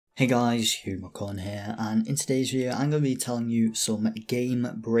Hey guys, Huma Corn here, and in today's video I'm going to be telling you some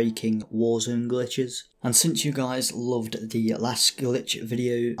game-breaking Warzone glitches. And since you guys loved the last glitch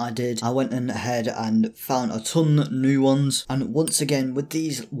video I did, I went ahead and found a ton new ones. And once again, with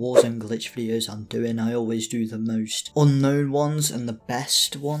these Warzone glitch videos I'm doing, I always do the most unknown ones and the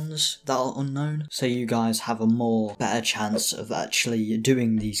best ones that are unknown, so you guys have a better chance of actually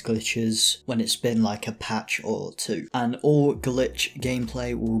doing these glitches when it's been like a patch or two. And all glitch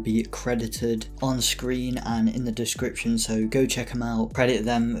gameplay will be credited on screen and in the description, so go check them out. Credit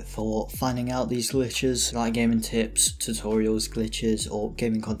them for finding out these glitches, like gaming tips, tutorials, glitches, or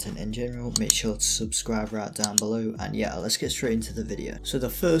gaming content in general. Make sure to subscribe right down below, and yeah, let's get straight into the video. So the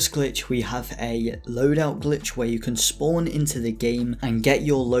first glitch, we have a loadout glitch where you can spawn into the game and get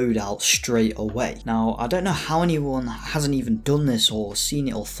your loadout straight away. Now, I don't know how anyone hasn't even done this or seen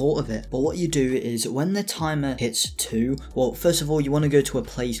it or thought of it, but what you do is when the timer hits 2, well, first of all, you want to go to a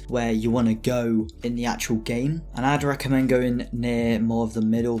place where you want to go in the actual game, and I'd recommend going near more of the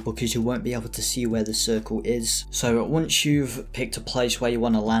middle because you won't be able to see where the circle is. So once you've picked a place where you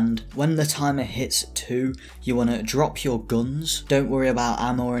want to land, when the timer hits 2, you want to drop your guns. Don't worry about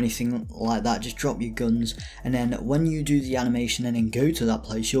ammo or anything like that, just drop your guns, and then when you do the animation and then go to that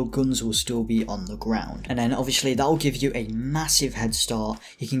place, your guns will still be on the ground, and then obviously that will give you a massive head start.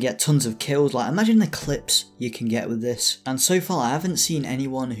 You can get tons of kills, like imagine the clips you can get with this. And so far I haven't seen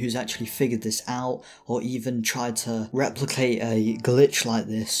anyone who's actually figured this out or even tried to replicate a glitch like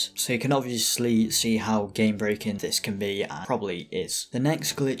this, so you can obviously see how game breaking this can be, and probably is. The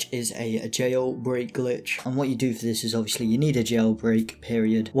next glitch is a jailbreak glitch, and what you do for this is obviously you need a jailbreak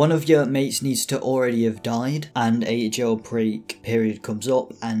period. One of your mates needs to already have died and a jailbreak period comes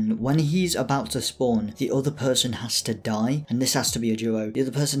up, and when he's about to spawn, the other person has to die, and this has to be a duo. The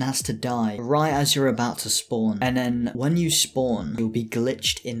other person has to die right as you're about to spawn, and then when you spawn you'll be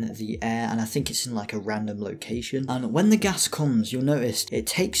glitched in the air, and I think it's in like a random location. And when the gas comes, you'll notice it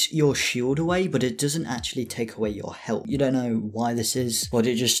takes your shield away, but it doesn't actually take away your health. You don't know why this is, but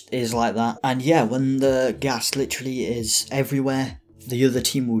it just is like that. And yeah, when the gas literally is everywhere, the other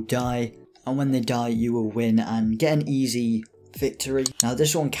team will die, and when they die you will win and get an easy victory. Now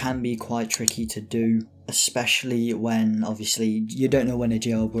this one can be quite tricky to do, especially when obviously you don't know when a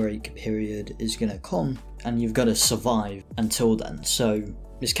jailbreak period is gonna come and you've got to survive until then. So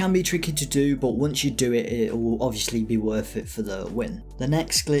this can be tricky to do, but once you do it, it will obviously be worth it for the win. The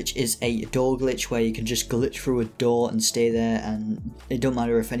next glitch is a door glitch where you can just glitch through a door and stay there, and it don't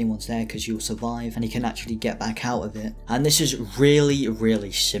matter if anyone's there because you'll survive and you can actually get back out of it. And this is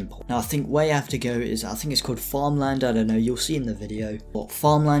really simple. Now I think where you have to go is, I think it's called farmland, I don't know, you'll see in the video. But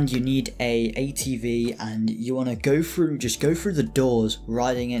farmland, you need a ATV and you want to just go through the doors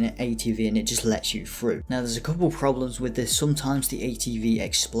riding in an ATV, and it just lets you through. Now there's a couple problems with this. Sometimes the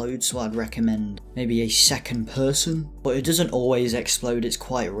ATV explodes, so I'd recommend maybe a second person, but it doesn't always explode, it's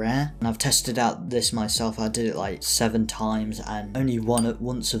quite rare. And I've tested out this myself. I did it like 7 times and only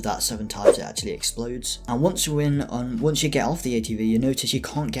once of that 7 times it actually explodes. And once you get off the ATV, you notice you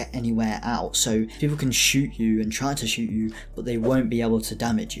can't get anywhere out, so people can shoot you and try to shoot you, but they won't be able to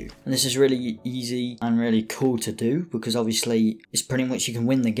damage you. And this is really easy and really cool to do because obviously it's pretty much, you can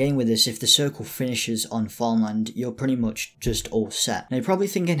win the game with this. If the circle finishes on farmland, you're pretty much just all set. Now you're probably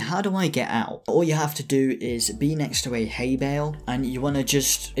thinking, how do I get out? All you have to do is be next to a hay bale, and you want to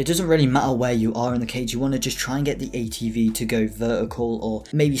just, it doesn't really matter where you are in the cage, you want to just try and get the ATV to go vertical, or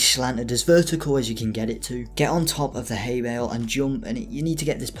maybe slanted, as vertical as you can get it to. Get on top of the hay bale and jump, and you need to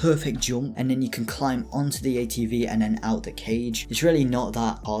get this perfect jump, and then you can climb onto the ATV and then out the cage. It's really not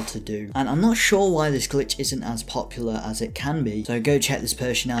that hard to do, and I'm not sure why this glitch isn't as popular as it can be, so go check this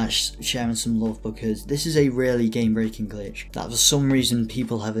person out, sharing some love, because this is a really game-breaking glitch that for some reason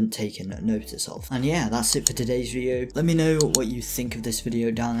people haven't taken notice of. And yeah, that's it for today's video. Let me know what you think of this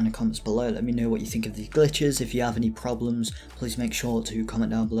video down in the comments below. Let me know what you think of these glitches. If you have any problems, please make sure to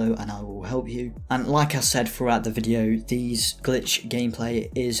comment down below and I will help you. And like I said throughout the video, these glitch gameplay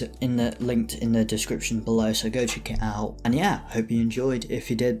is linked in the description below, so go check it out. And yeah, hope you enjoyed. If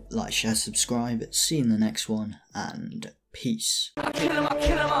you did, like, share, subscribe. See you in the next one, and peace. I'm a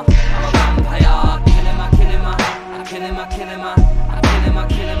vampire, kill him, I kill him, I kill him, I kill him, I kill him, I kill him, I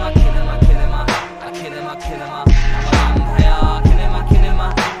kill him, I kill him, I kill him, I kill him, I'm a vampire, kill him, I kill him, I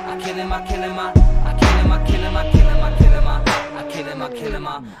kill him, I kill him, I kill him, I kill him, I kill him, I kill him, I kill him, I kill him,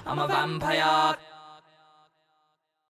 I'm a vampire.